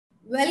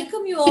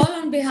Welcome you all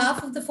on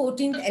behalf of the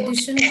 14th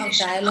edition of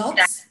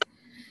Dialogues,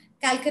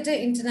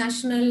 Calcutta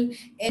International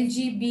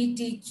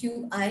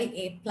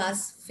LGBTQIA+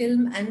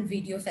 Film and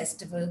Video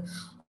Festival,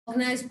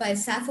 organized by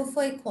Sappho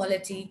for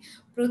Equality,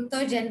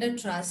 Prothoy Gender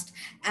Trust,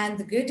 and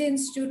the Goethe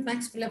Institute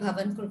Max Fuller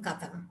Bhavan,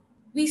 Kolkata.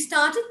 We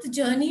started the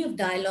journey of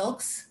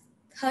Dialogues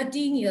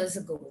 13 years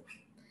ago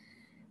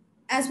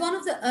as one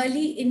of the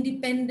early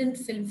independent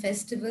film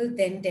festivals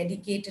then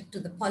dedicated to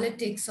the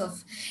politics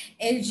of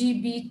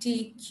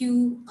LGBTQIA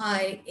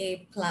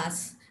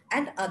plus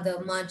and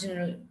other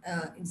marginal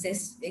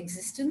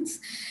existence,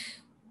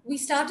 we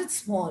started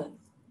small.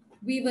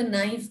 We were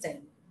naive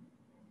then.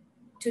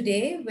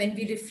 Today, when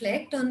we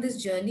reflect on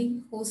this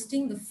journey,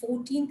 hosting the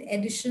 14th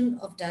edition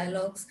of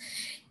Dialogues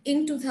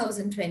in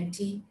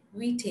 2020,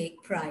 we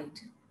take pride,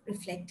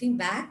 reflecting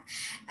back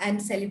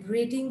and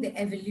celebrating the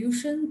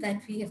evolution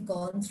that we have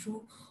gone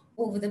through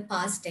over the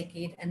past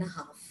decade and a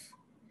half.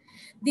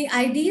 The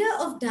idea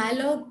of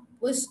dialogue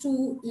was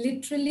to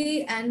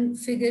literally and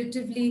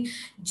figuratively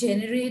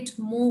generate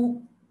more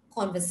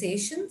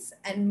conversations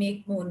and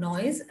make more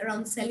noise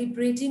around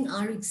celebrating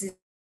our existence,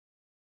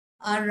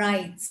 our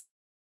rights,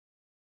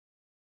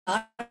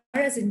 are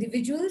as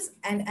individuals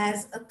and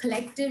as a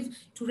collective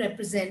to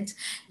represent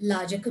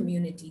larger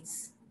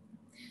communities.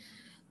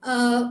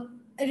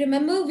 I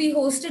remember we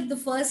hosted the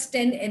first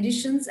 10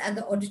 editions at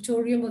the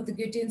auditorium of the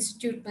Goethe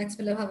Institute, Max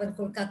Fuller Bhavan,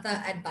 Kolkata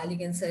at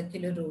Baligan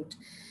Circular Road.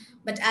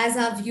 But as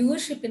our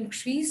viewership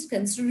increased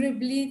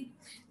considerably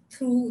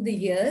through the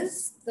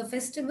years, the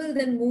festival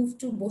then moved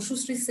to Boshu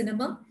Street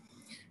Cinema,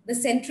 the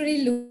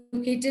centrally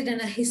located and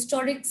a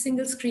historic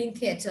single-screen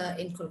theatre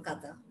in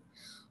Kolkata.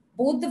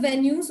 Both the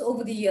venues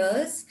over the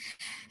years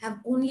have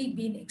only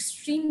been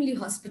extremely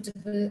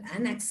hospitable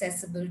and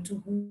accessible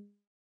to who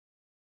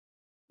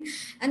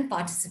and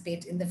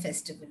participate in the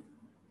festival.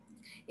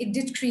 It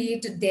did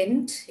create a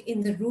dent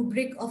in the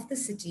rubric of the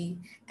city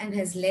and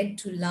has led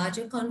to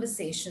larger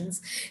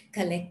conversations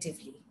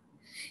collectively.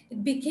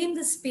 It became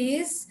the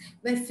space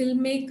where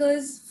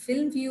filmmakers,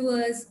 film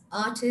viewers,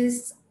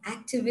 artists,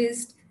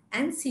 activists,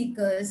 and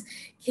seekers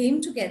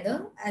came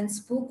together and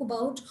spoke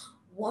about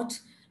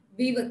what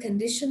we were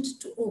conditioned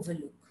to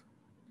overlook.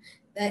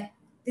 That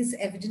this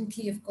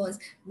evidently, of course,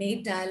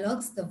 made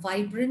Dialogues the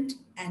vibrant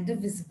and a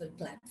visible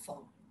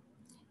platform.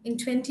 In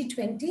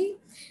 2020,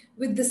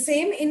 with the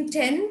same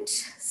intent,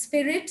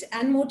 spirit,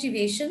 and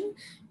motivation,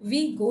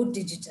 we go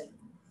digital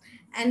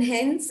and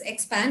hence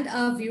expand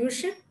our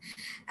viewership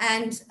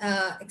and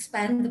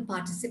expand the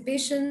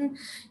participation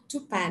to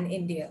Pan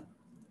India.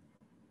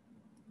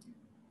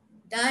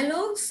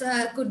 Dialogues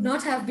could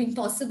not have been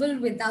possible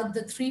without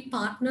the three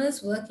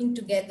partners working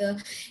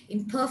together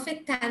in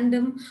perfect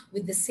tandem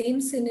with the same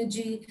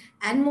synergy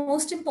and,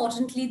 most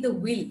importantly, the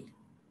will.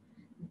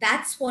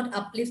 That's what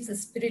uplifts the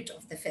spirit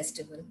of the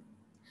festival.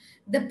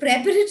 The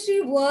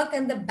preparatory work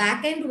and the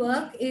back end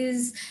work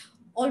is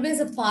always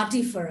a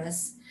party for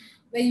us,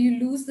 where you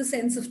lose the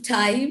sense of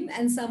time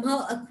and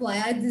somehow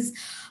acquire this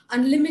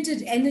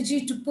unlimited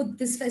energy to put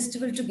this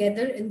festival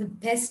together in the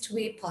best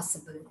way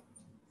possible.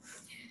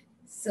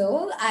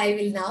 So I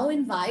will now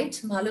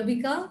invite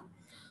Malavika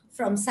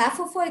from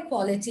Sappho for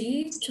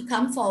Equality to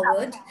come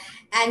forward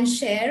and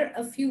share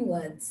a few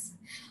words.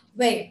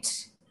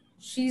 Wait,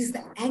 she's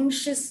the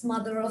anxious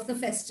mother of the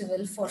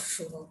festival for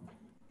sure.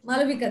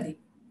 Malavika Di.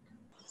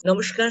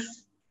 Namaskar.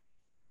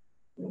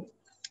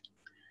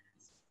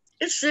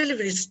 It's really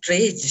very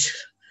strange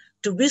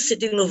to be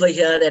sitting over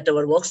here at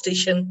our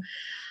workstation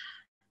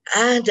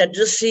and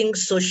addressing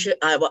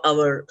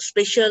our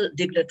special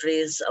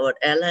dignitaries, our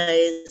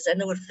allies,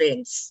 and our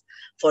friends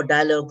for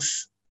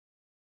Dialogues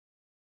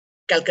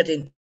Calcutta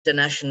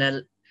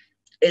International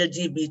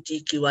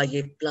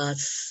LGBTQIA+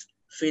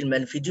 Film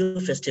and Video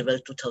Festival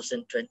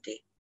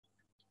 2020.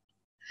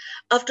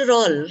 After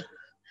all,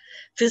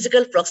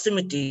 physical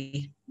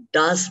proximity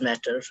does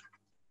matter.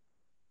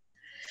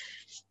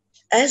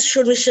 As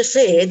Shurmisha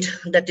said,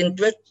 that in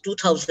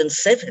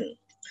 2007,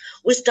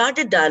 we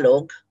started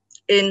Dialogue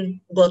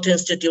in Goethe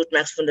Institute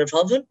Max Fuller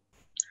Bhavan,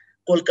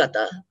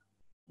 Kolkata,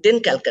 then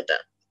Calcutta,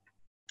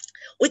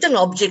 with an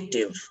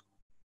objective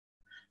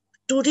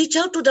to reach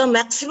out to the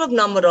maximum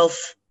number of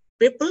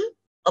people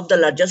of the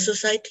larger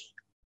society,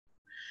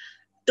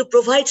 to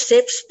provide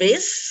safe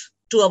space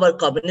to our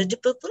community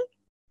people,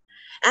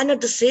 and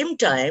at the same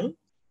time,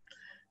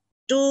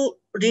 to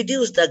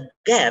reduce the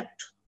gap,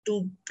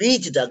 to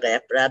bridge the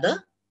gap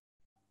rather,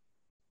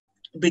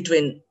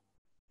 between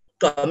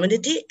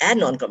community and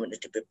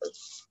non-community people.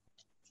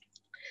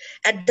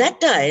 At that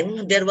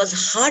time, there was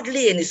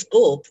hardly any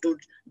scope to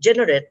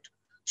generate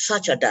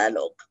such a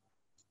dialogue.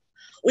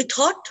 We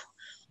thought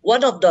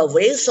one of the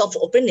ways of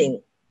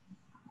opening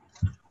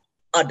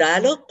a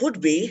dialogue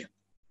could be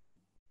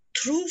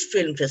through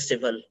film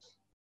festival.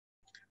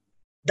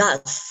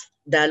 Thus,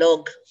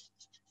 Dialogue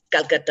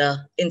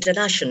Calcutta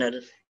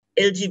International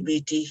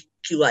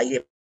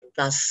LGBTQIA+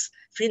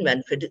 Film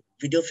and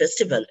Video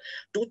Festival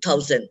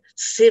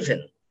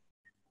 2007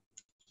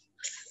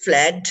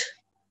 flagged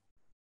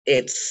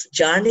its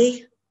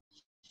journey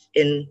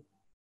in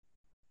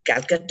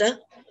Calcutta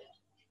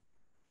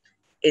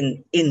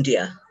in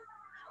India.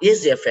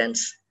 Yes, dear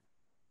friends,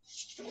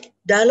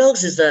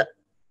 Dialogues is the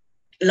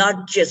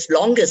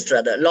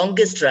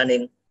longest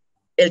running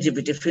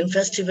LGBT film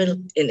festival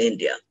in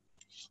India.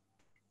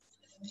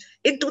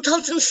 In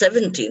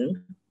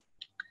 2017,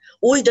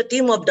 we, the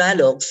team of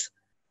Dialogues,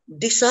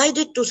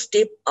 decided to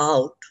step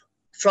out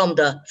from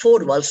the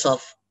four walls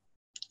of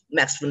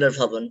Max Muller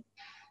Bhavan.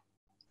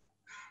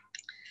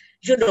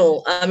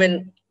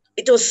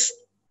 It was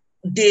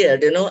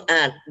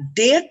and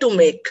dared to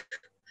make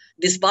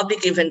this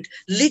public event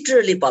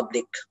literally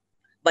public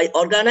by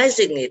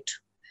organizing it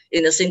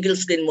in a single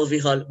screen movie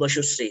hall,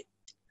 Bashusri.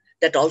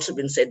 That also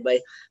been said by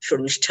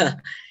Shurmishta.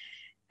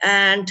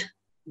 And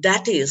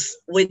that is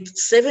with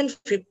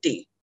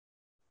 750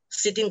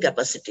 seating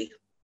capacity.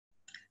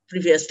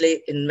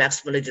 Previously in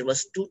Max Muller, it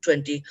was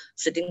 220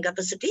 seating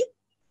capacity.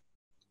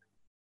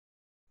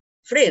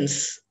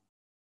 Friends,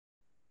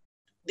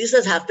 this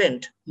has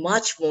happened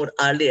much more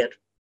earlier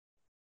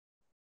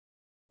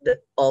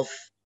of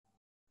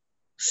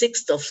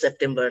 6th of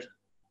September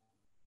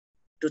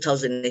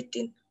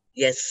 2018.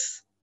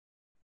 Yes.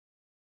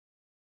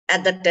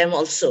 At that time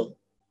also,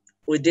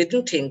 we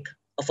didn't think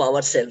of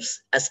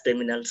ourselves as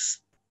criminals.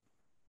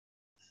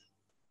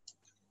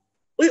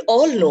 We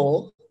all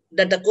know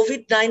that the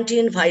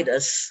COVID-19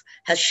 virus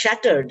has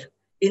shattered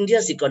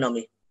India's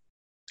economy.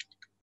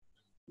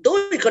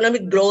 Though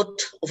economic growth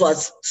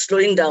was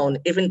slowing down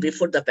even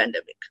before the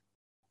pandemic.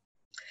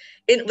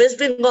 In West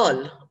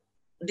Bengal,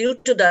 due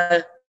to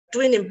the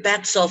twin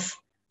impacts of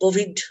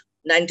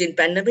COVID-19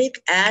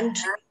 pandemic and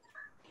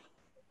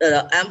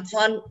the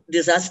Amphan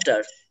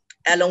disaster,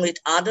 along with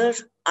other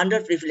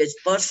underprivileged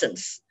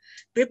persons,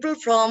 people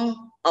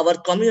from our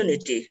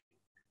community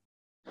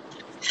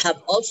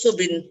have also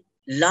been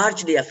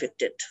largely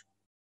affected.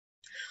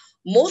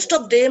 Most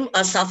of them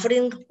are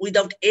suffering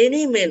without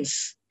any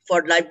means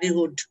for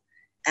livelihood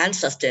and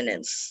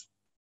sustenance.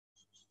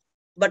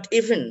 But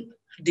even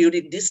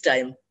during this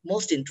time,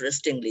 most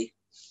interestingly,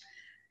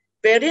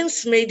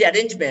 parents made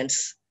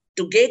arrangements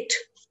to get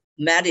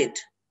married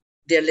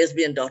their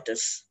lesbian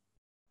daughters.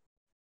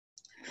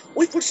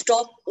 We could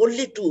stop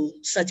only 2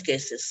 such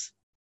cases.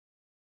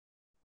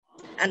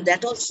 And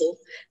that also,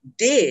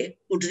 they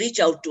would reach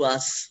out to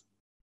us.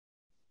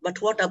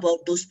 But what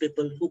about those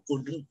people who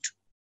couldn't?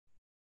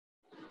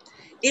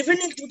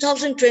 Even in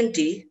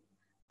 2020,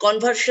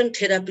 conversion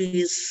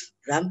therapy is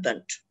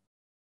rampant.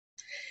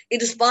 In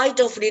spite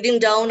of reading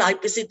down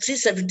IPC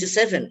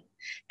 377,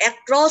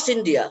 across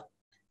India,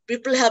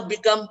 people have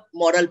become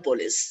moral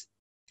police.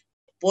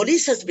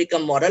 Police has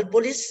become moral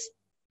police.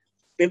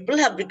 People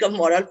have become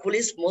moral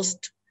police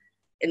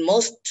in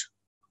most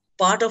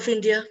part of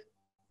India.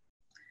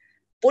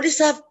 Police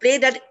have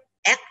played an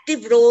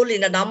active role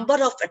in a number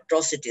of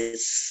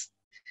atrocities,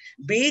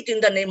 be it in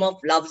the name of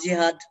love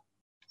jihad,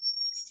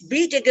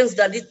 be it against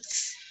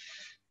Dalits,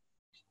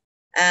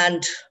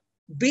 and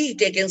be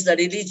it against the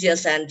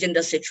religious and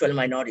gender sexual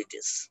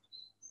minorities.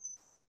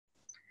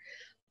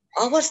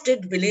 Our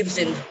state believes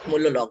in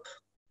monologue,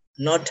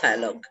 not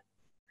dialogue.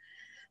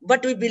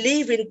 But we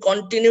believe in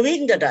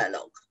continuing the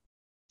dialogue.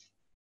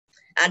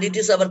 And it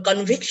is our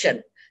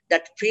conviction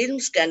that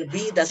films can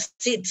be the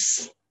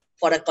seeds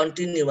for a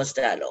continuous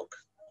dialogue.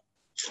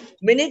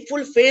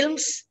 Meaningful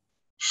films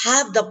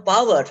have the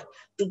power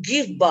to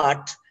give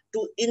birth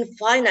to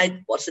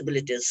infinite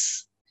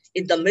possibilities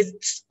in the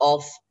midst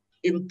of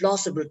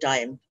implausible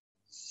time.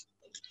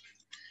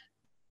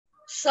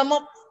 Some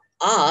of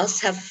us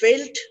have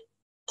felt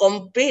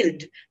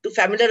compelled to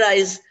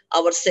familiarize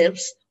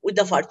ourselves with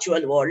the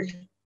virtual world,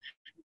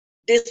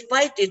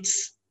 despite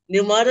its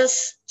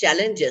numerous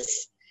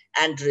challenges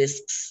and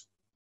risks.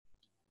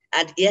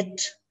 And yet,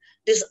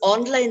 this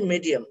online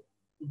medium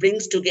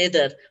brings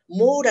together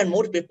more and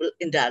more people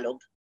in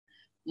dialogue.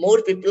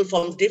 More people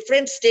from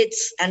different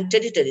states and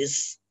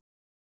territories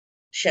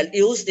shall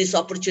use this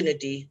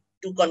opportunity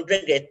to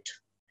congregate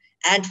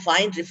and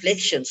find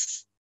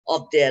reflections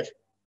of their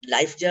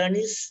life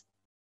journeys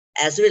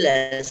as well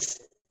as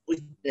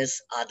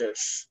witness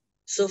others.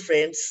 So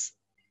friends,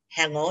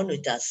 hang on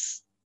with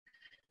us.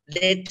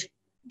 Let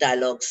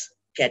dialogues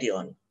carry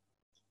on.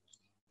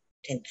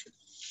 Thank you.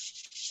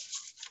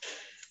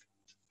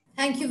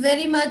 Thank you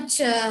very much,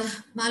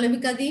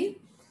 Malavika Di.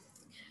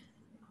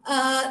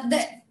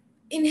 The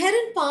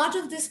inherent part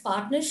of this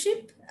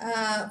partnership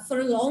for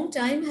a long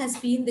time has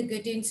been the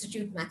Goethe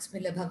Institute Max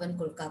Muller Bhavan,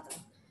 Kolkata.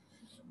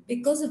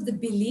 Because of the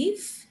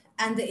belief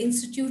and the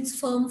Institute's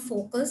firm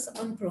focus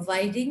on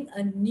providing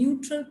a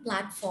neutral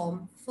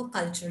platform for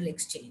cultural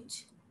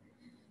exchange.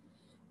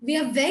 We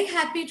are very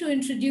happy to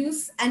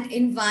introduce and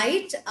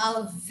invite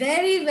our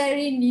very,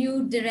 very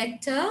new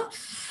director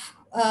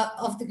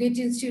of the Goethe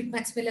Institute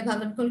Max Muller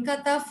Bhavan,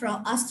 Kolkata,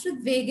 Frau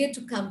Astrid Wege,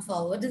 to come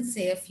forward and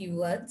say a few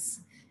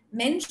words.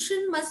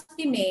 Mention must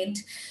be made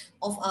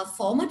of our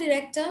former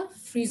director,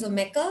 Friso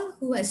Mecker,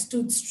 who has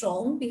stood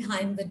strong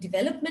behind the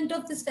development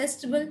of this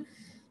festival.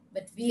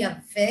 But we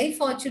are very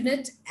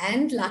fortunate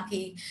and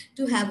lucky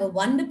to have a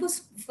wonderful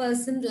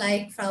person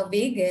like Frau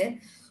Wege,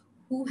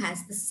 who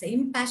has the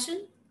same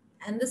passion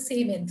and the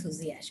same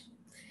enthusiasm.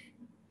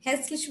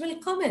 Herzlich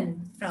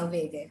willkommen, Frau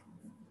Wege.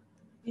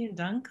 Vielen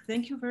Dank.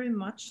 Thank you very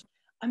much.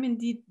 I'm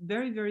indeed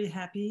very, very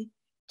happy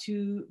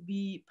to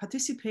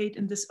participate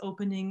in this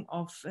opening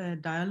of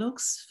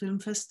Dialogues Film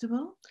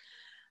Festival.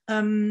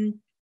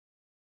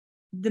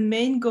 The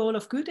main goal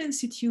of Goethe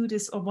Institute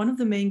is, or one of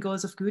the main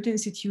goals of Goethe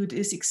Institute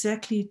is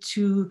exactly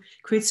to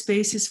create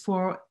spaces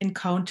for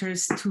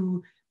encounters,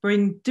 to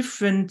bring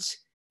different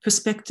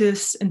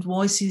perspectives and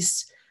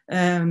voices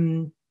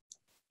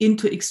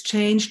into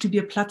exchange, to be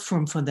a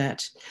platform for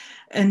that.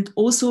 And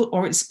also,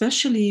 or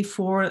especially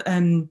for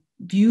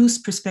views,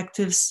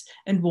 perspectives,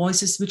 and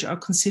voices which are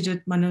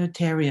considered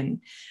minoritarian,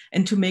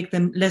 and to make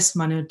them less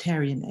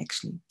minoritarian,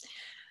 actually.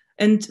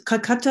 And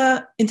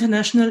Calcutta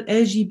International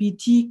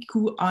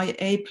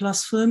LGBTQIA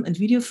plus Film and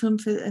Video Film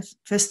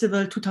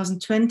Festival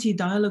 2020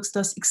 Dialogues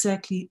does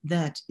exactly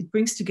that. It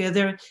brings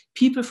together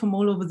people from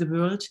all over the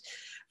world,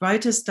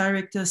 writers,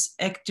 directors,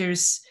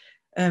 actors,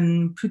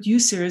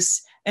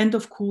 producers, and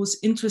of course,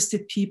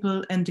 interested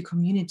people and the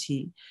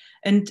community.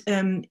 And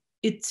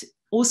it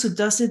also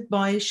does it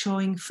by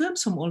showing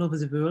films from all over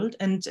the world.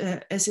 And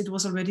as it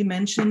was already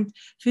mentioned,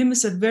 film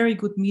is a very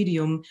good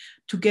medium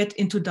to get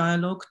into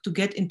dialogue, to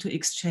get into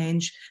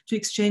exchange, to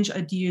exchange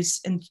ideas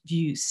and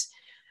views.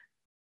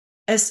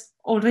 As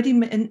already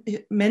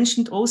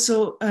mentioned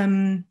also,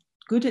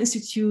 Goethe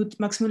Institute,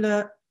 Max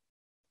Müller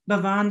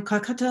Bhavan,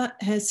 Calcutta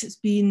has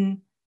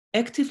been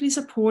actively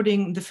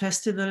supporting the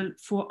festival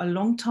for a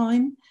long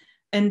time.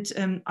 And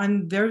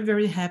I'm very,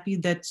 very happy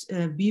that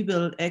we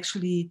will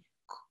actually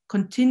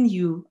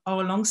continue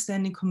our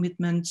long-standing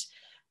commitment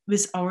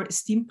with our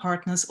esteemed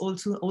partners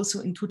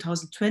also in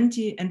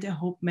 2020, and I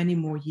hope many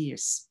more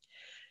years.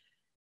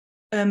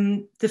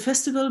 The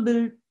festival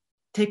will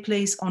take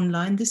place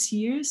online this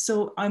year,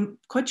 so I'm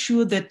quite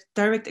sure that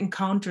direct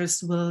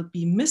encounters will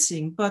be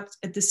missing, but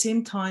at the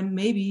same time,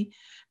 maybe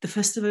the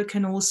festival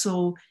can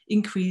also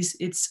increase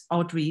its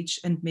outreach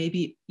and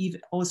maybe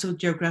even also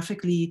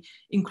geographically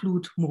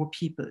include more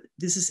people.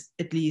 This is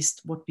at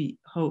least what we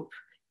hope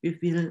it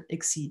will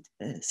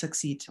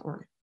succeed.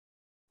 Or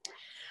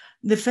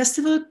the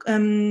festival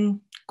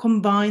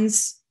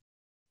combines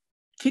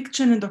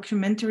fiction and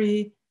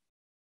documentary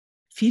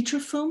feature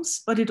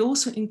films, but it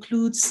also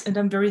includes, and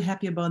I'm very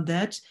happy about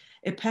that,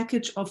 a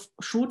package of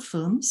short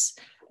films.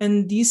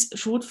 And these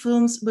short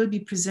films will be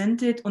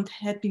presented and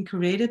had been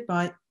curated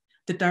by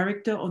the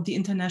director of the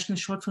International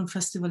Short Film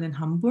Festival in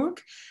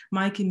Hamburg,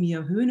 Maike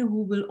Mia Höhne,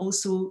 who will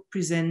also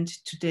present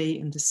today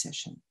in the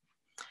session.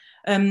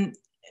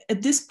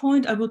 At this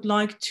point, I would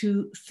like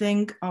to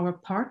thank our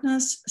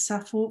partners,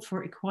 Sappho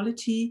for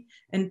Equality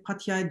and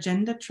Pattaya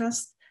Gender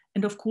Trust.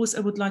 And of course, I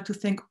would like to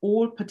thank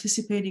all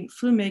participating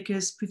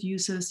filmmakers,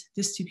 producers,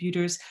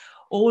 distributors,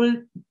 all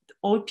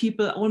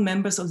people, all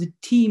members of the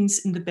teams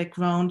in the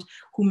background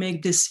who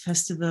make this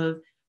festival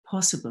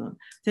possible.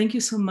 Thank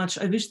you so much.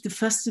 I wish the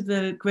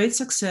festival great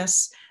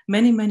success,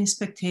 many, many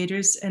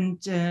spectators, and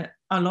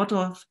a lot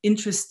of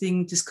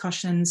interesting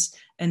discussions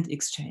and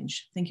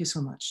exchange. Thank you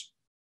so much.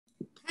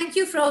 Thank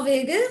you, Frau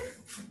Wege.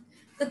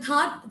 The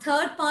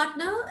third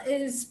partner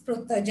is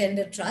Protha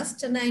Gender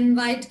Trust, and I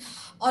invite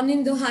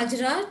Onindo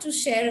Hajra to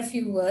share a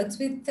few words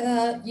with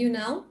you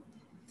now.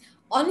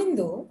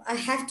 Onindo, I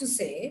have to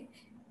say,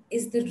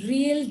 is the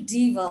real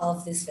diva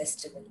of this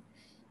festival.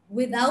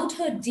 Without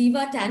her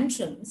diva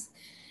tantrums,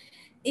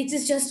 it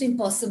is just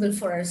impossible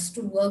for us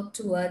to work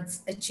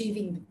towards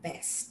achieving the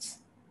best.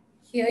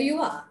 Here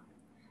you are,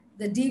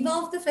 the diva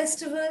of the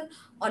festival,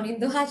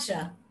 Onindo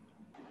Hajra.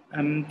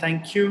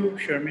 Thank you,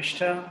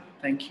 Sharmishta.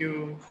 Thank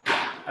you,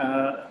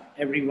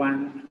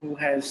 everyone who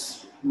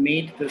has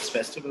made this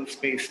festival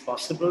space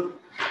possible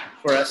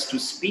for us to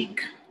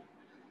speak.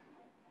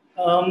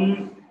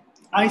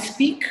 I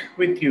speak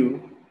with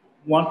you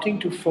wanting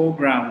to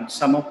foreground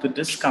some of the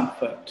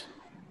discomfort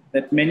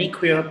that many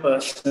queer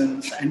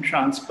persons and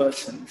trans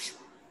persons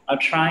are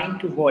trying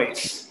to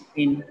voice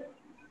in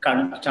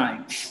current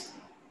times.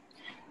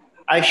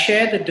 I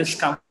share the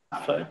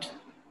discomfort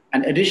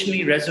and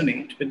additionally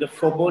resonate with the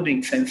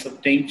foreboding sense of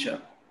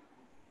danger.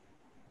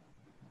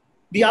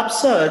 The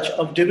upsurge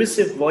of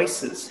divisive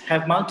voices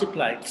have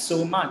multiplied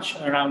so much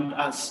around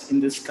us in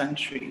this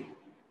country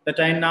that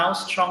I now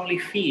strongly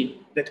feel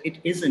that it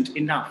isn't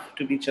enough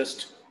to be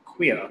just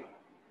queer,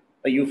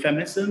 a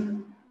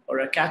euphemism or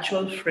a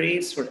catch-all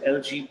phrase for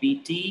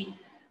LGBT,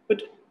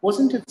 but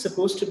wasn't it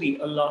supposed to be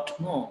a lot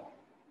more?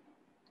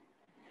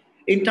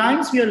 In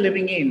times we are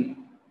living in,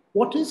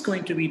 what is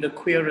going to be the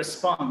queer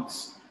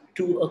response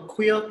to a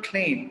queer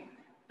claim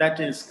that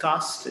is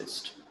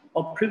casteist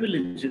or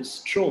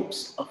privileges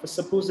tropes of a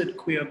supposed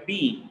queer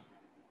being,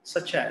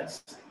 such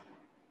as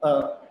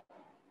upper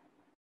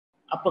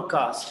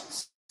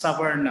caste,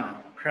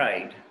 Savarna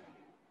pride?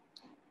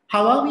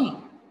 How are we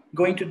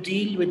going to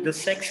deal with the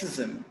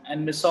sexism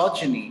and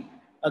misogyny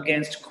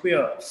against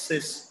queer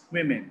cis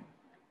women,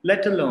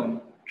 let alone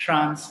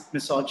trans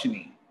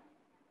misogyny?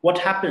 What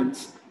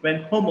happens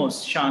when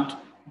homos chant,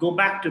 "Go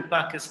back to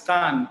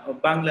Pakistan or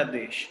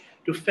Bangladesh,"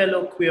 to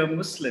fellow queer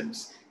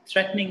Muslims,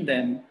 threatening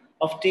them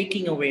of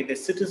taking away their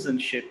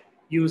citizenship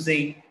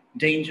using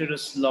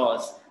dangerous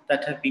laws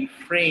that have been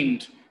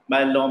framed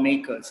by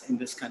lawmakers in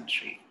this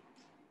country?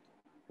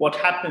 What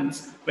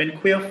happens when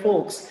queer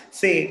folks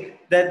say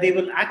that they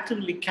will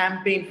actively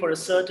campaign for a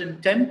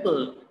certain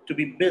temple to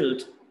be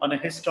built on a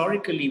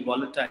historically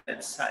volatile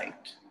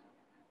site?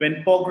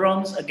 When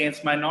pogroms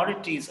against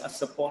minorities are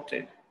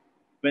supported?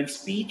 When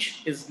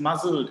speech is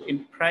muzzled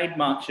in pride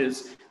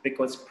marches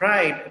because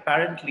pride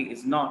apparently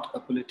is not a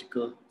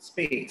political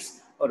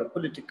space or a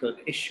political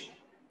issue?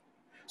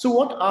 So,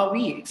 what are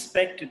we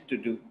expected to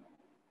do?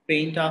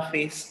 Paint our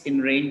face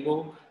in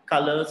rainbow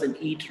colors and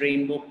eat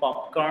rainbow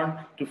popcorn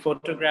to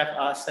photograph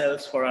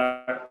ourselves for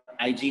our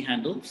IG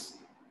handles?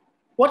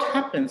 What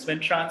happens when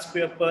trans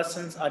queer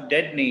persons are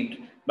dead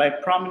named by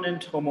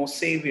prominent homo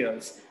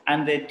saviors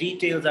and their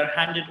details are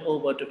handed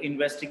over to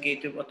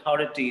investigative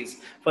authorities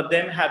for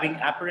them having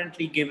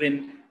apparently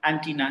given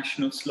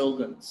anti-national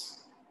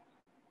slogans?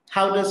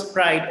 How does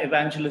pride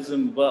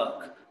evangelism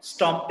work,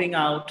 stomping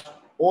out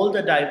all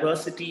the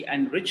diversity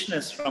and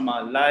richness from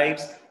our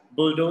lives,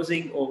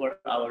 bulldozing over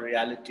our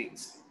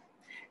realities?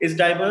 Is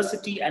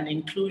diversity and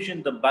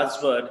inclusion the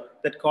buzzword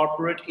that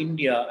corporate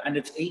India and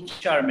its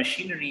HR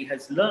machinery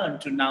has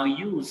learned to now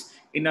use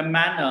in a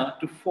manner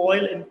to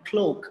foil and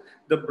cloak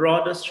the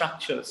broader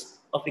structures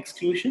of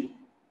exclusion?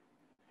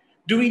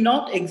 Do we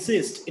not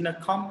exist in a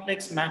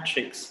complex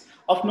matrix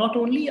of not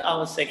only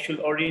our sexual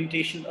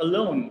orientation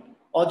alone,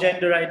 or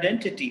gender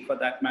identity for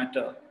that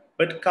matter,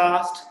 but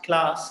caste,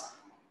 class,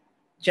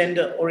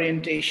 gender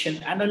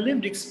orientation, and the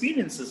lived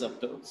experiences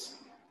of those?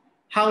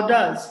 How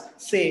does,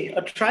 say,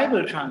 a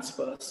tribal trans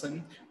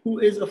person who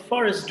is a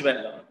forest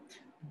dweller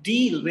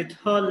deal with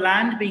her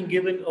land being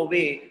given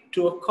away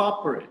to a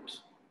corporate?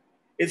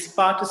 Is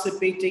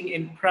participating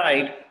in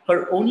pride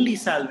her only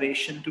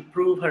salvation to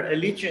prove her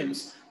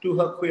allegiance to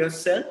her queer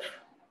self?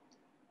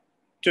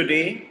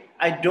 Today,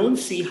 I don't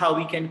see how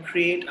we can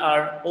create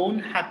our own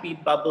happy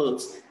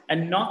bubbles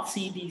and not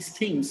see these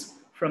things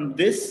from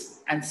this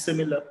and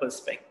similar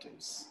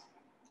perspectives.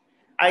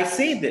 I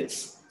say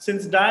this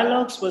since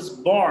Dialogues was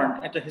born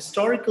at a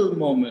historical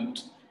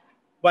moment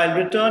while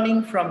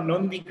returning from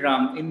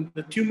Nondigram in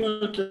the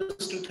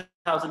tumultuous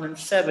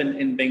 2007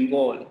 in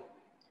Bengal.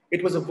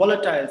 It was a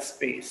volatile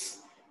space.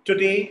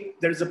 Today,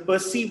 there is a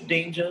perceived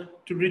danger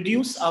to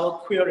reduce our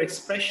queer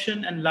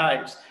expression and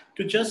lives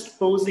to just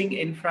posing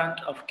in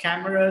front of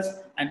cameras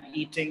and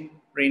eating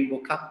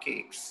rainbow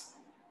cupcakes.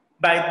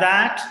 By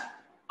that,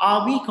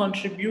 are we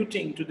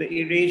contributing to the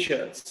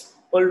erasures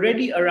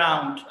already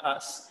around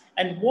us?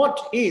 And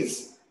what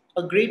is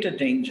a greater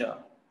danger,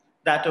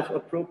 that of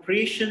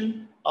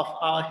appropriation of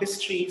our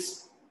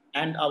histories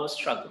and our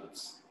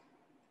struggles?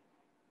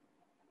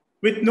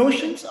 With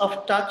notions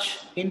of touch,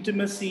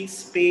 intimacy,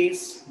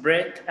 space,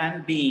 breath,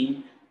 and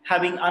being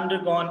having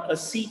undergone a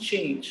sea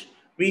change,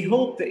 we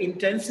hope the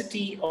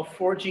intensity of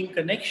forging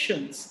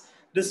connections,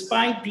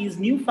 despite these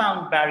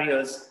newfound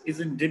barriers,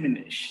 isn't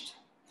diminished,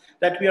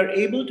 that we are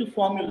able to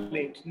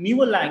formulate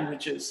newer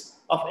languages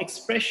of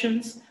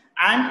expressions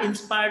and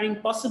inspiring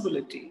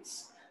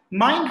possibilities.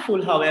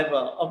 Mindful, however,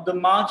 of the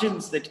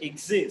margins that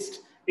exist,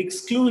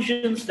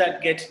 exclusions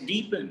that get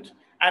deepened,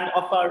 and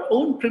of our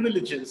own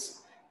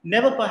privileges,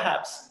 never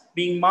perhaps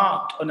being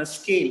marked on a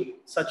scale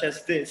such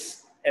as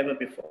this ever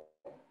before.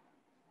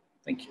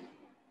 Thank you.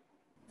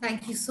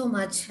 Thank you so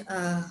much,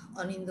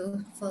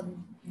 Anindo, for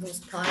those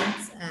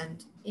points.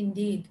 And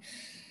indeed,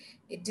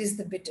 it is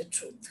the bitter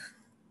truth.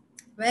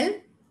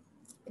 Well,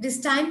 it is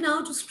time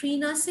now to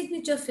screen our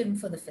signature film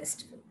for the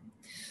festival.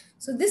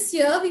 So this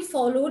year we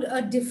followed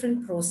a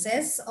different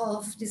process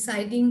of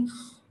deciding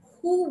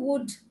who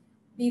would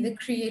be the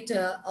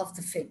creator of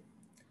the film.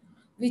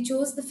 We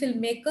chose the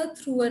filmmaker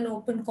through an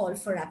open call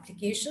for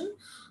application,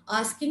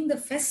 asking the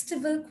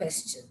festival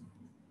question: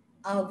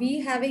 are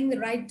we having the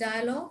right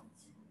dialogue?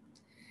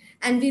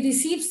 And we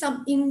received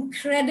some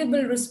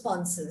incredible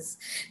responses.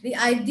 The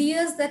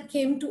ideas that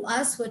came to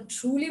us were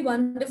truly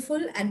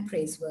wonderful and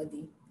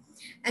praiseworthy.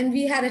 And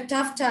we had a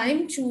tough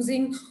time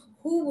choosing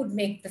who would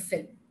make the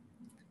film.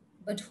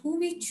 But who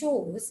we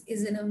chose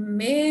is an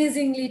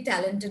amazingly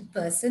talented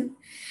person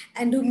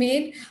and who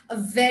made a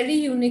very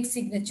unique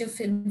signature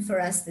film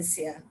for us this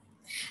year.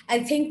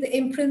 I think the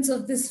imprints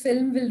of this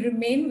film will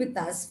remain with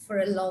us for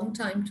a long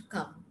time to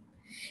come.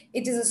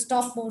 It is a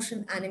stop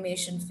motion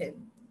animation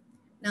film.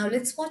 Now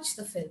let's watch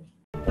the film.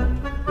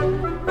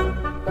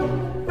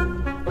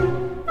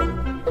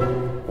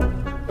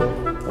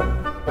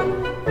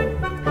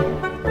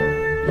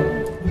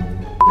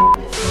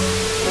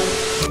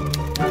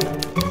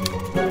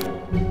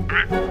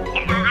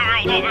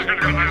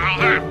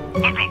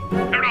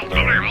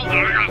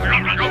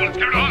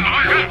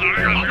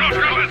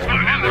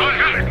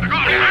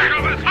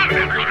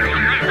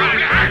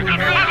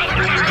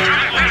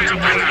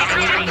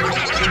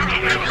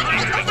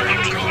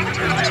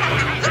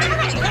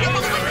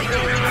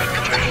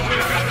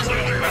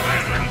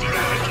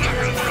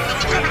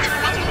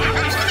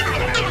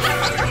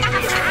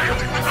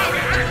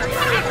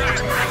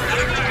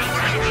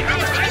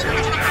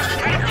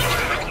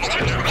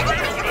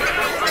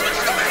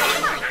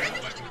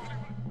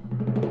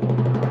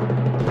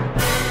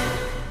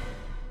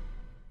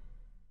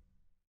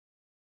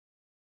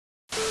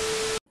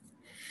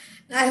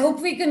 I hope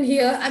we can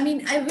hear. I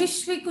mean, I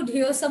wish we could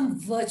hear some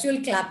virtual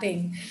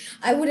clapping.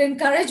 I would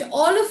encourage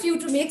all of you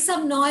to make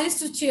some noise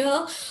to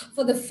cheer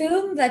for the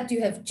film that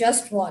you have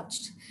just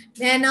watched.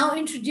 May I now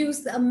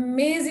introduce the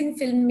amazing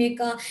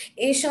filmmaker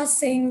Esha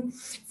Singh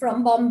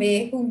from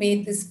Bombay, who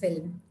made this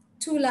film.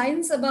 Two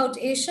lines about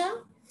Esha.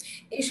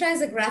 Esha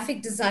is a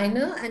graphic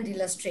designer and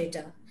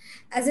illustrator.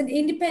 As an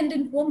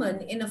independent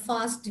woman in a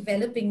fast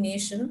developing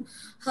nation,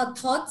 her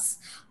thoughts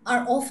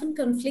are often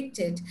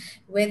conflicted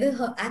whether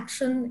her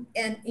action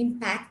and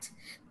impact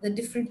the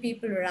different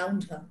people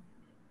around her,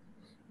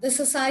 the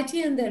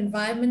society and the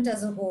environment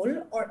as a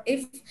whole, or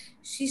if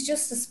she's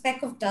just a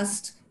speck of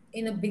dust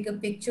in a bigger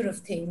picture of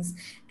things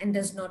and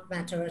does not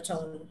matter at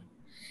all.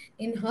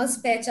 In her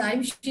spare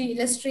time, she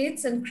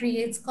illustrates and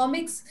creates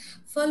comics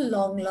for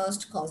long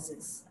lost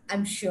causes.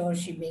 I'm sure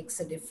she makes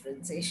a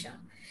difference, Esha.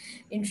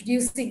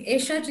 Introducing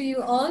Esha to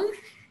you all.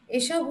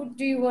 Esha,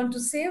 do you want to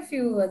say a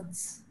few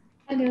words?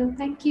 Hello,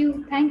 thank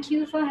you. Thank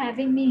you for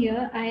having me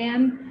here. I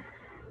am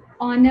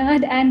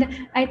honored,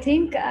 and I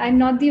think I'm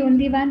not the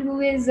only one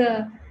who is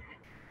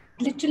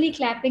literally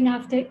clapping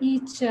after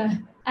each.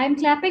 I'm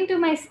clapping to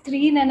my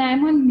screen and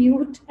I'm on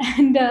mute,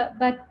 and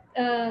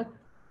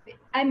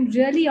I'm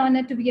really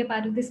honored to be a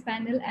part of this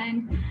panel,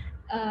 and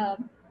uh,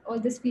 all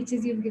the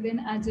speeches you've given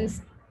are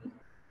just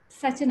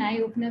such an eye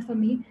opener for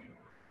me.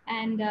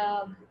 And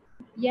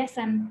yes,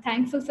 I'm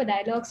thankful for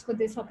Dialogues for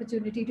this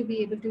opportunity to be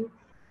able to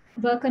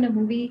work on a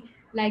movie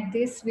like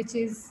this, which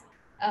is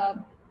uh,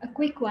 a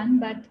quick one,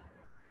 but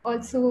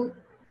also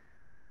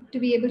to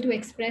be able to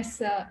express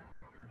the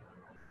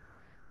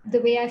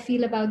way I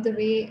feel about the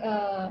way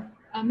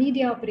our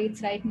media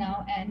operates right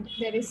now. And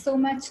there is so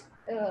much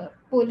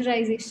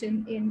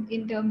polarization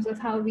in terms of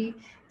how we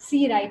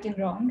see right and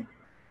wrong.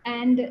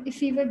 And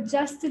if we were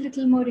just a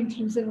little more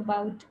inclusive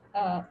about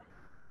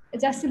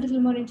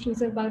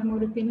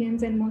more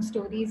opinions and more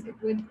stories, it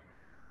would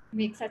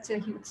make such a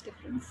huge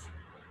difference.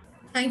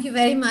 Thank you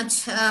very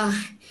much,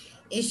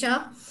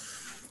 Esha.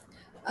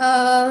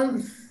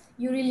 Um,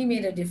 you really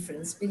made a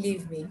difference,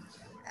 believe me.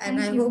 And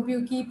I Thank hope you.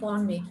 you keep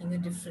on making a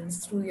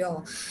difference through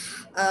your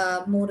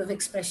mode of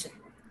expression.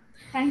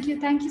 Thank you.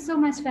 Thank you so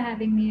much for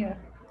having me here.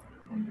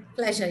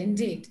 Pleasure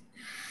indeed.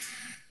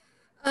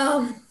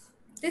 Um,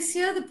 this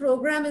year, the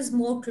program is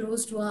more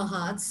close to our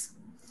hearts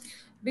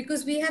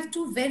because we have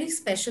two very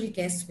special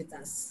guests with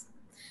us.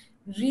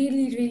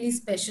 Really, really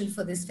special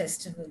for this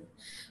festival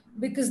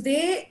because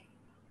they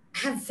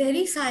have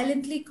very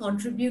silently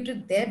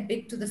contributed their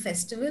bit to the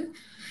festival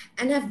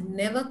and have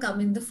never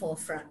come in the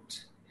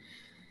forefront.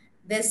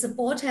 Their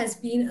support has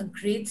been a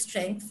great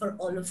strength for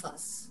all of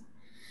us.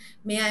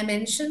 May I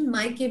mention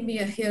Maike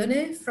Mia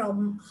Höhne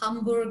from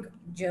Hamburg,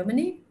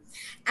 Germany,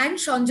 and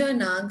Sanjoy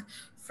Nag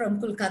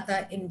from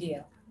Kolkata,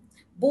 India.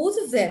 Both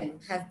of them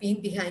have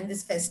been behind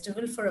this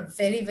festival for a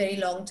very, very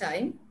long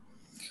time.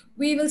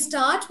 We will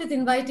start with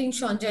inviting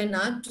Sanjoy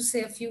Nag to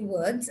say a few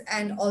words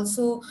and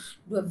also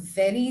do a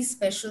very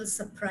special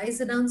surprise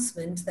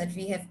announcement that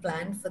we have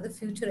planned for the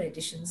future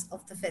editions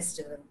of the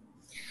festival.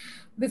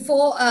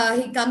 Before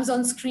he comes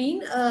on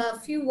screen, a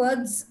few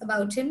words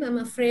about him. I'm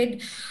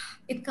afraid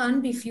it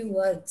can't be few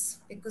words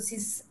because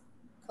he's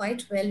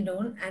quite well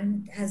known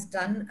and has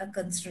done a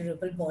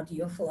considerable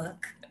body of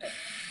work.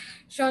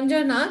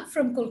 Sanjay Nag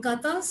from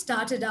Kolkata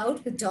started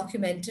out with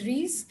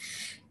documentaries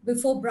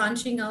before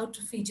branching out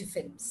to feature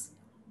films.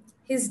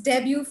 His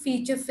debut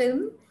feature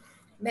film,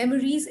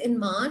 Memories in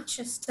March,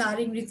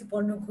 starring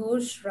Rituparna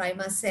Ghosh,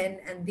 Raima Sen,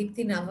 and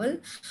Dipti Naval,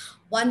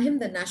 won him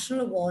the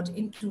National Award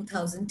in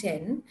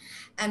 2010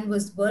 and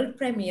was world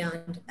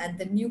premiered at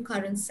the New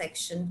Current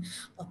section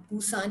of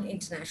Busan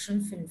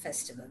International Film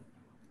Festival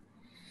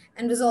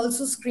and was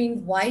also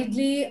screened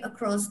widely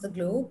across the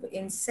globe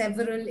in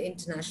several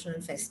international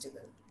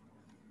festivals.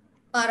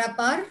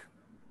 Parapar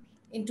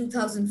in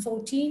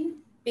 2014,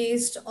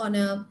 based on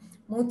a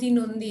Moti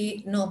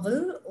Nondi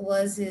novel,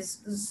 was his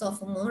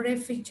sophomore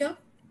feature.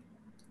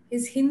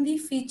 His Hindi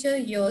feature,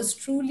 Yours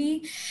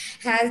Truly,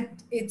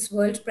 had its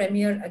world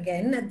premiere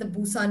again at the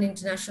Busan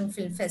International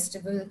Film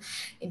Festival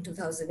in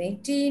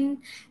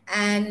 2018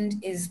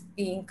 and is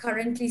being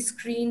currently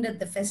screened at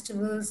the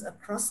festivals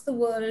across the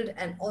world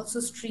and also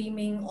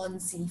streaming on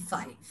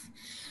Z5.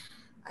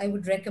 I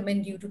would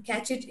recommend you to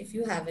catch it if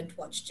you haven't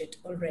watched it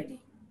already.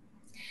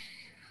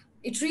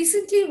 It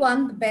recently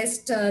won the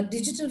Best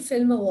Digital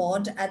Film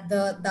Award at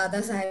the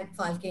Dada Saheb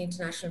Phalke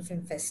International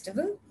Film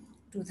Festival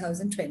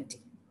 2020.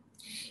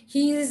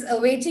 He is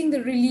awaiting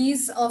the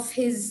release of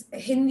his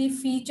Hindi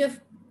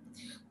feature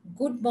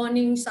Good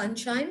Morning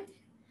Sunshine.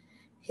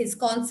 His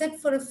concept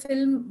for a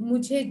film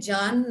Mujhe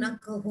Jaan Na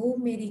Kaho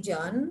Meri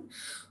Jaan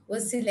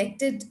was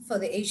selected for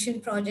the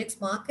Asian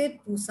Projects Market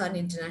Busan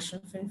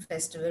International Film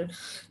Festival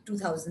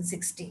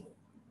 2016.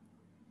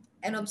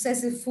 An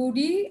obsessive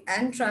foodie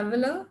and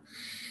traveler,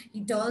 he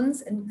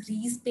dons and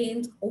grease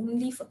paint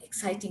only for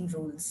exciting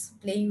roles,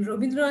 playing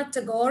Rabindranath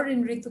Tagore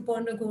in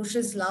Rituparna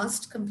Ghosh's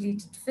last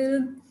completed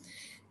film,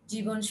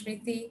 Jivan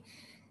Smriti.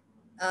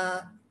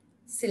 uh,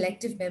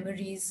 Selective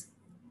Memories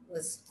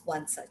was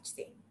one such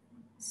thing.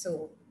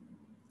 So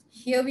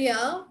Here we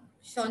are.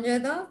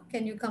 Sanjay,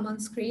 can you come on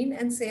screen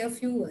and say a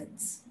few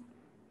words?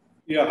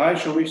 Yeah, hi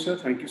Shomisha.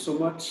 Thank you so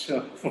much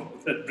for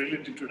that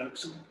brilliant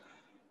introduction.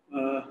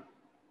 Uh,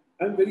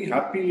 I'm very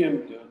happy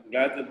and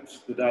glad that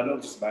the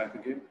dialogue is back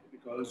again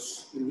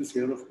because in this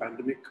year of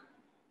pandemic,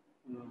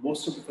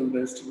 most of the film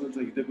festivals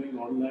are either going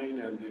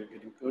online and they're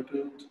getting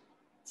curtailed,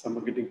 some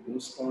are getting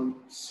postponed.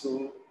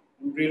 So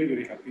I'm really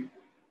very happy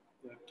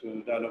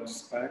that Dialogues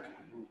is back.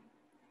 And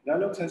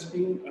Dialogues has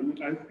been, I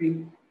mean, I've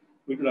been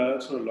with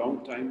Dialogues for a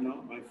long time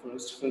now. My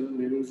first film,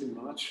 maybe was in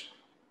March,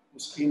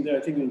 was screened there,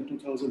 I think, in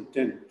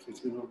 2010. So it's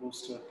been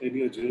almost a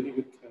 10-year journey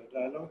with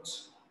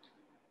Dialogues.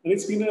 And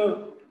it's been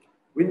a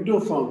window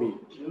for me,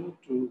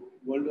 to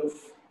world of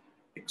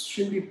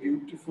extremely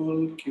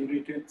beautiful,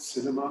 curated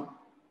cinema,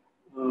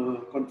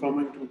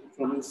 conforming to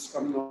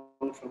coming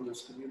out from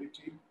this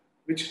community,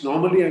 which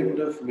normally I would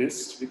have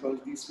missed because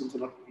these films are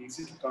not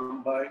easy to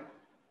come by.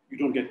 You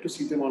don't get to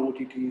see them on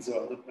OTTs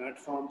or other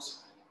platforms,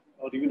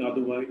 or even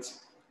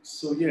otherwise.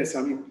 So yes,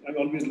 I mean, I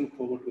always look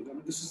forward to them.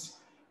 And this is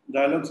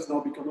Dialogues has now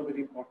become a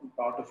very important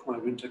part of my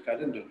winter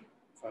calendar,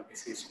 if I may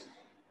say so.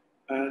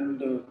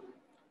 And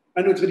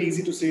I know it's very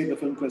easy to say the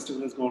film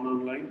festival has gone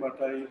online,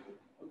 but I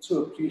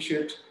also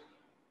appreciate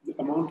the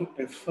amount of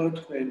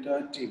effort the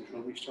entire team,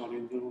 from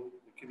Anindra,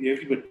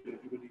 everybody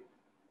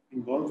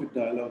involved with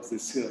Dialogues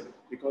this year,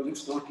 because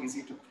it's not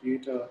easy to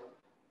create a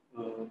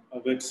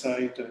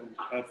website and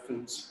have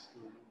films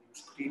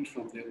screened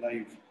from their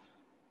live.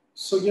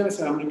 So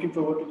yes, I'm looking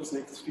forward to this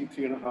next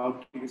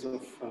 3.5 days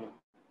of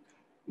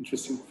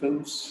interesting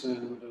films,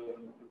 and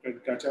I'll try to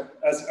catch up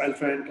I'll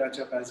try and catch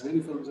up as many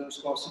films as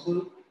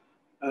possible.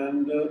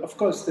 And of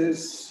course,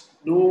 there's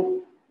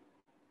no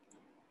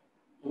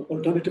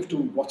alternative to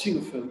watching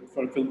a film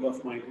for a film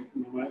of like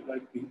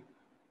me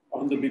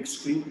on the big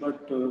screen,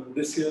 but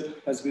this year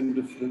has been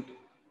different.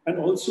 And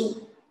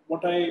also,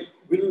 what I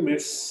will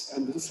miss,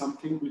 and this is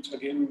something which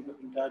again the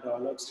entire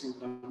Dialogues team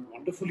done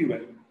wonderfully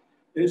well,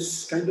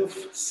 is kind of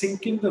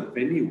syncing the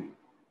venue,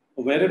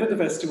 wherever the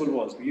festival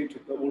was, be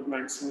it the Old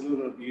Max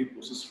Miller or be it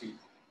Moses Street,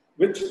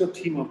 with the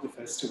theme of the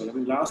festival. I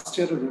mean, last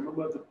year I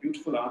remember the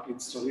beautiful art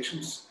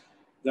installations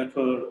that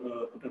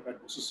were put up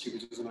at Moses Street,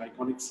 which is an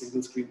iconic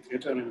single screen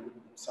theatre in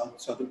the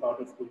southern part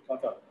of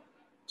Kolkata.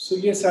 So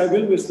yes, I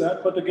will miss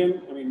that. But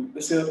again, I mean,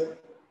 this year,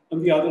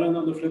 on the other end,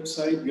 on the flip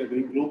side, we are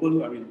going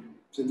global. I mean,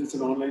 since it's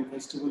an online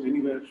festival,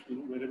 anywhere,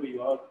 wherever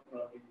you are,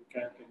 you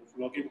can kind of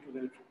log into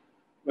their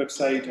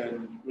website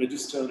and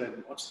register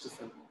and watch the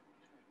film.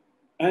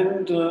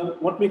 And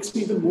what makes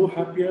me even more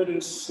happier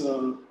is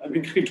I've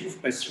been kind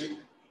of pestering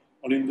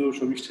Anindo,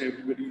 Shomishta,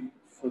 everybody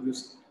for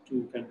this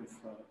to kind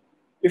of,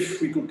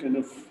 if we could kind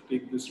of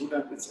take this route,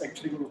 and it's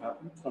actually going to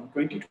happen from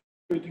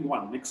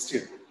 2021, next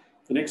year,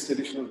 the next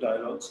edition of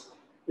Dialogues.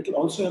 It'll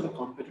also have a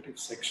competitive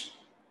section.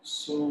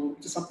 So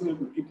it is something I'm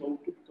looking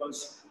forward to,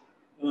 because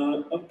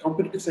a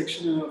competitive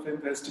section in a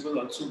film festival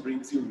also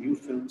brings you new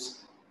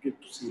films, you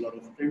get to see a lot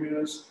of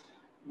premieres,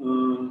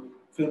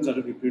 films that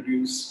will be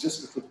produced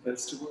just before the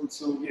festival.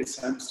 So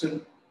yes, I'm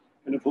still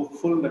kind of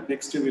hopeful that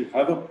next year we'll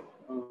have a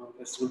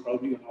festival,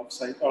 probably an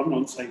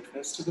on-site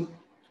festival,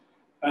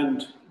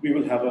 and we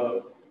will have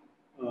a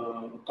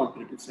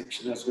competitive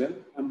section as well.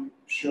 I'm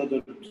sure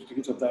the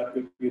details of that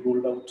will be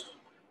rolled out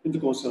in the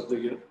course of the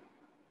year.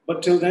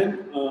 But till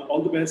then,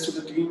 all the best to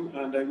the team,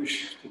 and I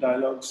wish the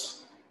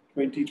Dialogues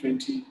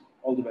 2020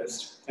 all the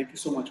best. Thank you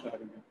so much for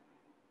having me.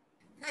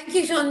 Thank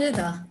you,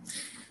 Sanjay.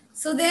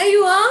 So there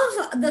you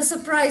are, the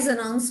surprise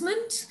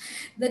announcement.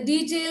 The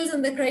details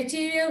and the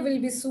criteria will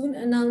be soon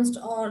announced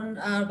on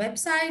our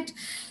website.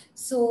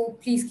 So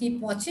please keep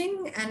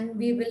watching, and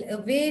we will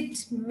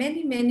await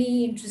many,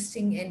 many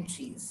interesting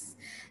entries.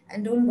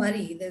 And don't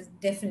worry, there's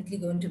definitely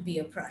going to be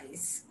a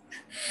prize.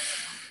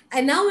 I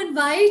now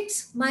invite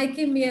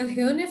Maike Mia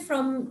Höhne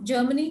from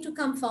Germany to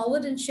come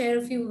forward and share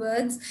a few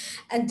words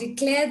and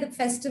declare the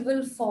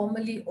festival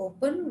formally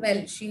open.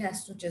 Well, she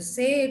has to just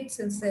say it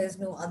since there's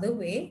no other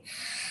way.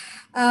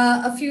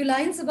 A few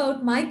lines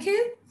about Maike.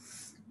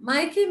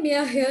 Maike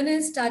Mia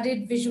Höhne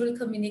studied visual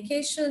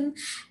communication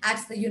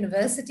at the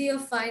University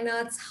of Fine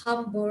Arts,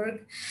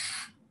 Hamburg,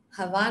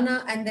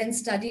 Havana, and then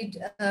studied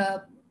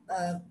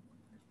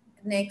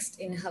next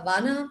in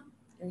Havana,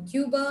 in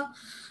Cuba.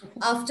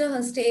 After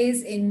her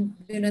stays in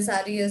Buenos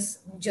Aires,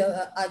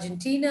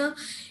 Argentina,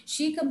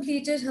 she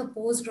completed her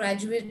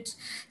postgraduate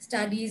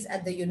studies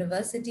at the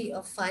University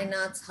of Fine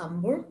Arts,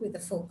 Hamburg, with a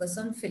focus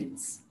on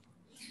films.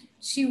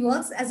 She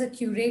works as a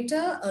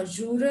curator, a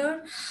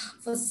juror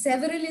for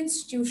several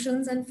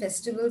institutions and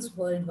festivals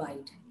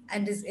worldwide,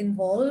 and is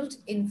involved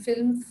in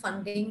film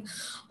funding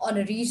on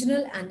a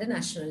regional and a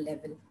national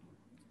level.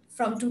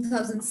 From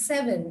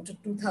 2007 to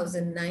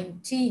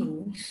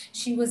 2019,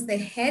 she was the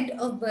head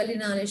of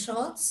Berlinale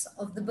Shorts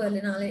of the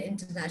Berlinale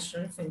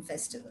International Film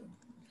Festival.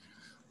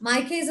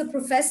 Maike is a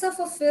professor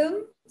for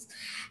film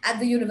at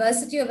the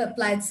University of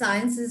Applied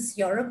Sciences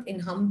Europe in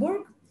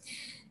Hamburg.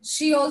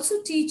 She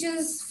also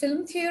teaches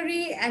film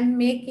theory and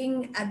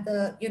making at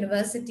the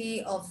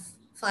University of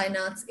Fine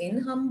Arts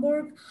in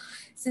Hamburg.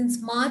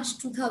 Since March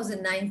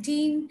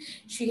 2019,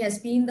 she has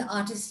been the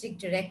artistic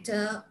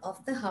director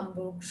of the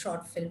Hamburg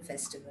Short Film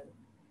Festival.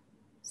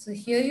 So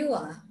here you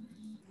are,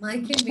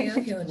 Maike Mia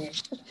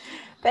Höhne.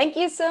 Thank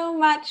you so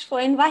much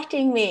for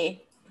inviting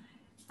me.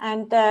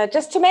 And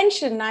just to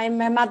mention, I'm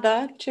a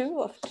mother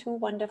too of two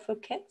wonderful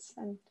kids,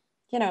 and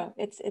you know,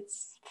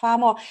 it's far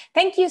more.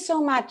 Thank you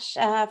so much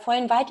for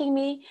inviting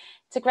me.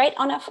 It's a great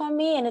honor for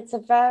me, and it's a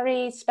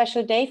very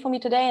special day for me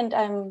today.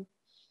 And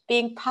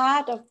being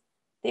part of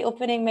the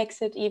opening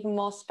makes it even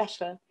more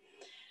special.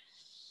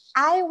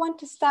 I want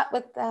to start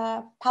with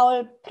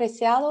Paul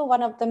Preciado,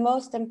 one of the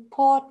most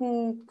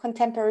important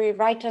contemporary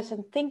writers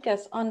and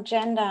thinkers on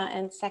gender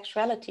and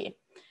sexuality.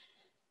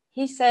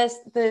 He says,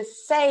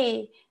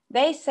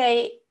 they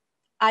say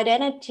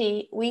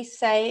identity, we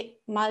say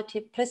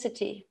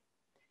multiplicity.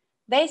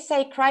 They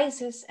say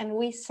crisis and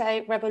we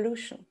say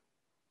revolution.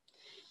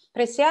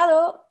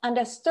 Preciado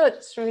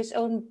understood through his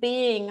own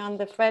being on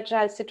the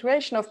fragile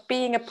situation of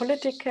being a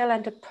political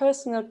and a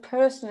personal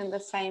person in the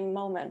same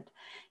moment.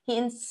 He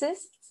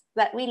insists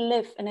that we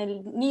live in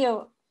a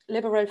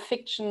neoliberal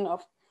fiction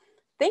of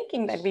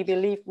thinking that we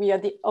believe we are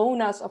the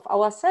owners of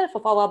ourselves,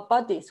 of our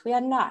bodies. We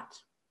are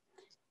not.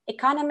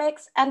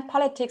 Economics and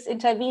politics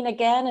intervene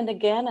again and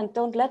again and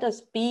don't let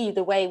us be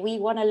the way we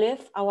want to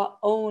live our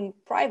own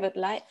private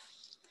life.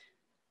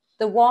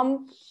 The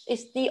womb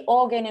is the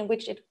organ in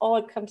which it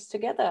all comes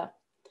together.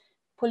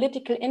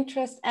 Political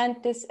interest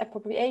and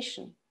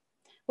disappropriation.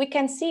 We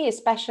can see,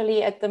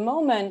 especially at the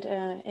moment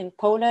in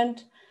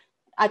Poland,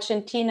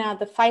 Argentina,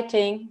 the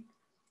fighting,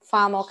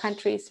 far more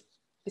countries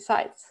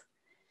besides.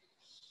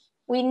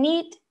 We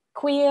need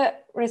queer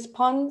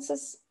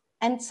responses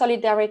and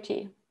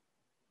solidarity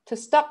to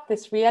stop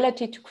this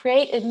reality, to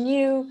create a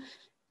new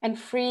and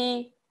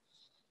free,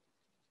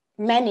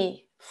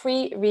 many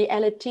free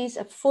realities,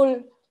 a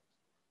full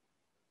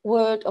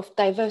world of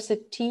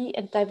diversity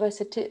and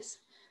diversities.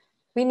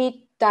 We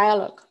need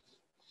dialogue.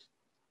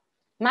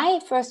 My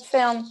first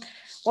film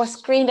was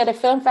screened at a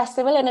film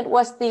festival, and it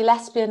was the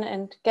Lesbian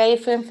and Gay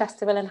Film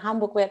Festival in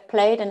Hamburg where it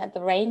played, and at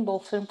the Rainbow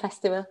Film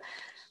Festival.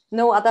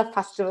 No other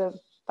festival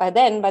by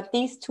then, but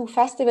these two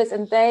festivals,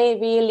 and they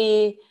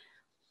really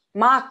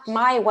marked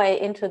my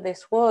way into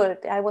this world.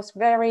 I was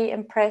very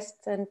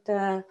impressed,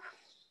 and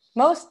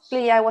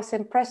mostly I was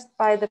impressed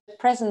by the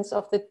presence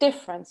of the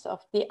difference, of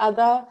the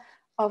other,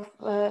 of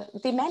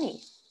the many.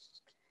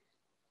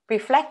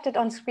 Reflected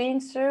on screen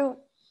through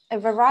a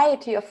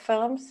variety of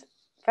films,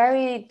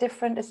 very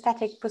different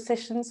aesthetic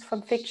positions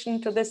from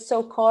fiction to this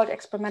so-called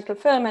experimental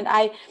film. And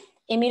I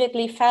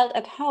immediately felt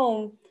at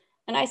home,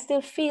 and I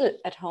still feel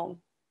at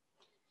home.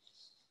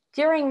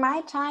 During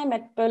my time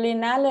at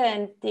Berlinale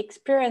and the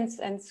experience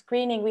and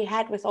screening we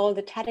had with all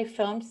the Teddy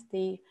films,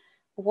 the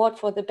award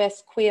for the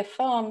best queer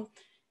film,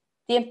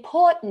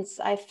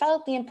 I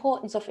felt the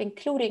importance of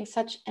including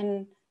such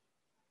an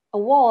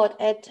award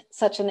at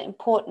such an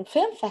important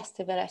film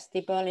festival as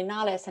the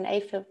Berlinale, as an A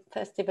film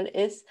festival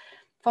is,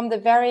 from the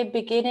very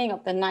beginning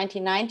of the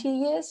 1990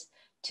 years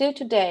till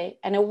today,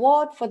 an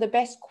award for the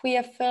best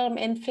queer film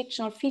in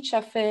fictional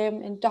feature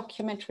film, in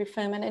documentary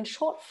film, and in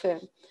short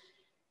film.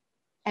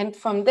 And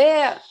from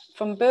there,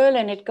 from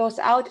Berlin, it goes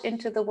out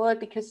into the world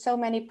because so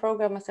many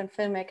programmers and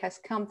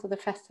filmmakers come to the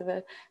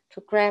festival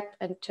to grab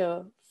and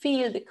to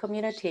feel the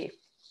community.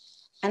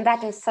 And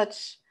that is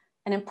such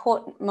an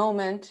important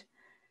moment.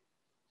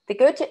 The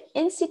Goethe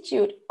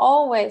Institute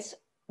always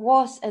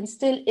was and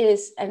still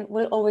is and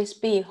will always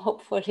be,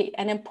 hopefully,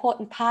 an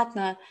important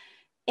partner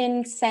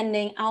in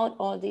sending out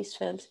all these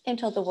films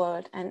into the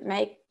world and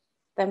make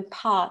them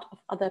part of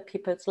other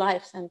people's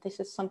lives. And this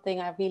is something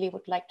I really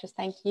would like to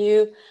thank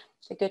you,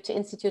 the Goethe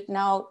Institute,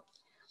 now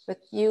with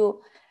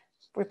you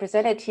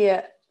represented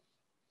here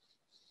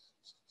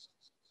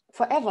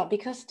forever,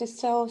 because it is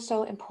so,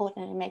 so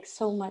important and it makes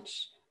so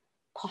much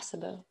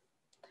possible.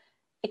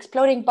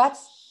 Exploding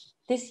Butts,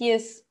 this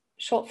year's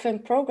short film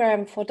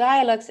program for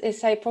dialogues,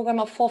 is a program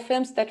of 4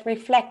 films that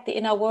reflect the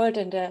inner world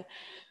and the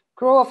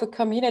growth of a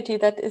community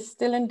that is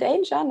still in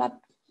danger, not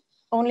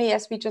only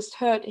as we just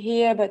heard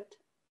here, but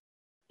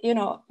you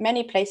know,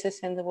 many places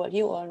in the world.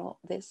 You all know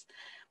this.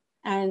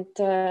 And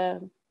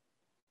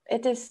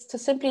it is to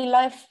simply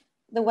live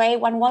the way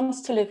one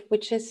wants to live,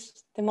 which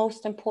is the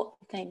most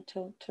important thing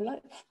to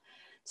live.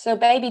 So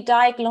Baby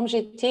Dyke, L'Homme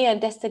Jeté, and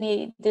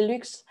Destiny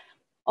Deluxe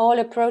all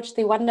approach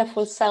the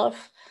wonderful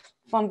self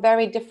from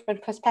very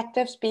different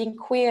perspectives. Being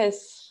queer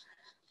is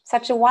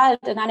such a wild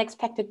and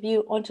unexpected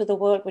view onto the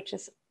world, which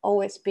has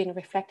always been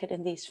reflected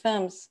in these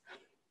films.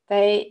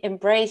 They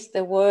embrace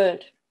the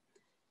world.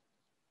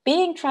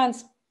 Being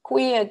trans,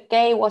 queer,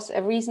 gay was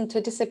a reason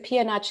to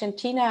disappear in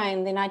Argentina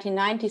in the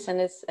 1990s and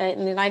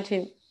in the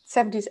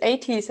 1970s,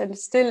 80s, and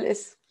still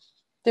is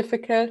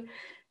difficult.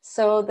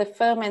 So the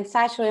film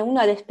Ensayo de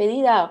una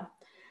despedida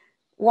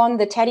won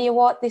the Teddy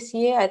Award this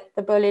year at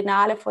the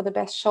Berlinale for the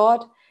best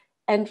short,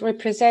 and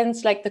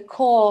represents like the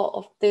core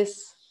of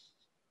this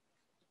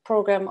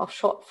program of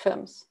short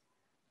films.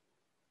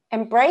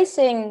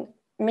 Embracing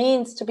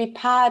means to be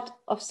part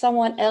of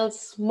someone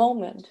else's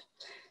moment.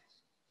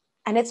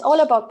 And it's all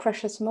about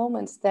precious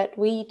moments that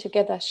we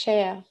together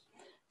share.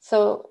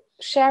 So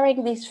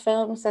sharing these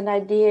films and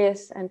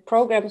ideas and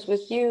programs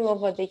with you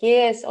over the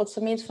years also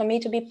means for me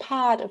to be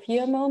part of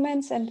your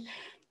moments. And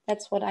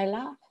that's what I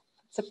love.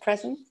 It's a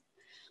present.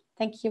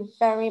 Thank you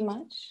very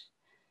much.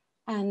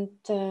 And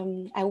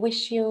I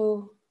wish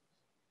you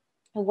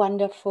a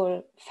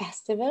wonderful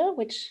festival,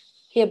 which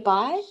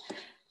hereby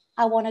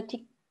I want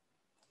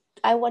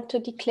to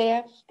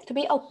declare to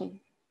be open.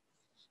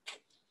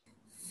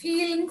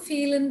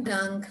 Vielen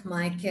Dank,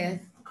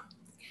 Maike.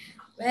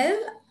 Well,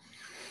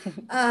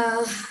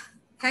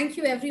 thank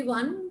you,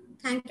 everyone.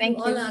 Thank you,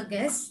 all our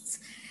guests.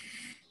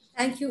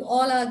 Thank you,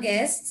 all our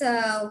guests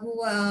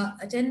who are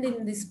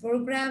attending this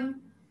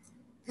program.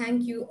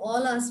 Thank you,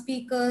 all our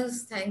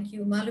speakers. Thank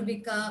you,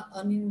 Malubika,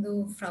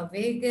 Anindu, Frau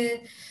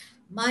Wege,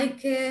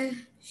 Maike,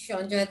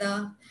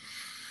 Shonjada,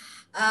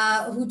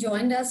 who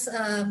joined us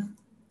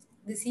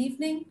this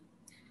evening.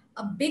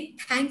 A big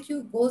thank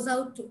you goes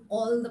out to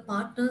all the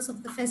partners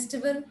of the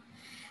festival.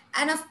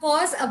 And of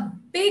course, a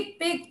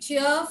big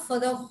cheer for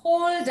the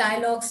whole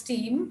Dialogues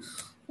team,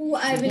 who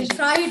I will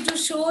try to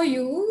show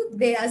you.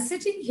 They are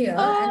sitting here,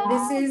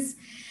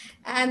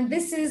 and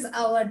this is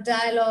our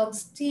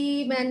Dialogues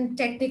team and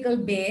technical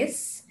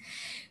base,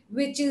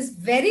 which is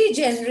very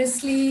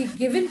generously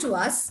given to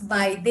us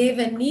by Dev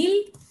and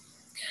Neil.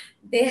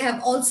 They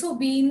have also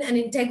been an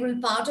integral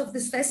part of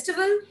this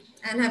festival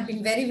and have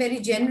been very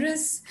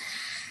generous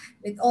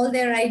with all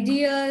their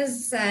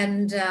ideas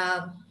and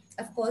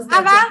of course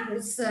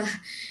their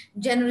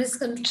generous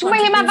contribution,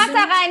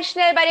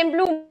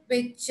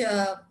 which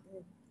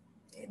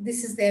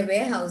this is their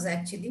warehouse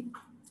actually.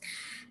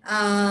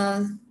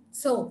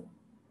 So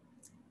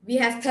we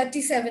have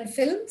 37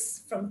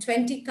 films from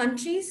 20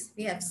 countries.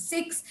 We have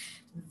 6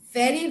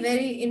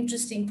 very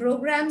interesting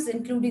programs,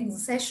 including the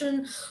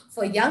session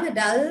for young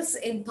adults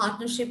in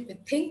partnership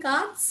with Think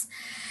Arts.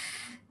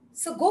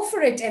 So go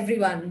for it,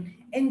 everyone.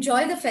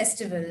 Enjoy the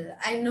festival.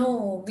 I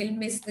know we'll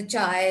miss the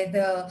chai,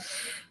 the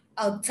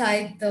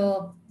outside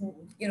the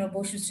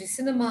Boshu Street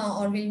Cinema,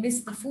 or we'll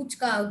miss the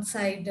fuchka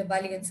outside the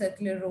Baligan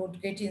Circular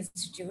Road, Goethe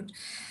Institute.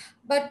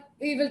 But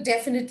we will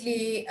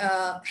definitely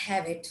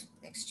have it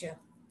next year,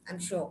 I'm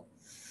sure.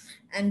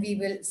 And we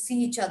will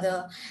see each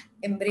other,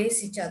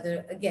 embrace each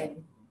other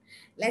again.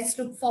 Let's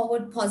look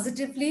forward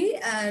positively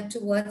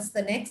towards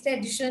the next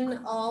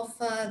edition of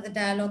the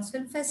Dialogues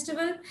Film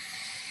Festival.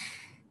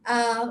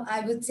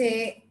 I would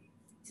say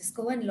just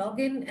go and log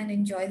in and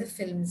enjoy the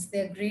films.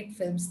 They're great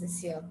films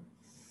this year.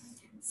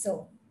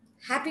 So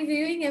happy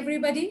viewing,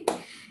 everybody.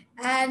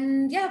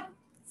 And yeah,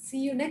 see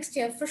you next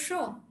year for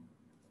sure.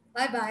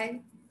 Bye-bye.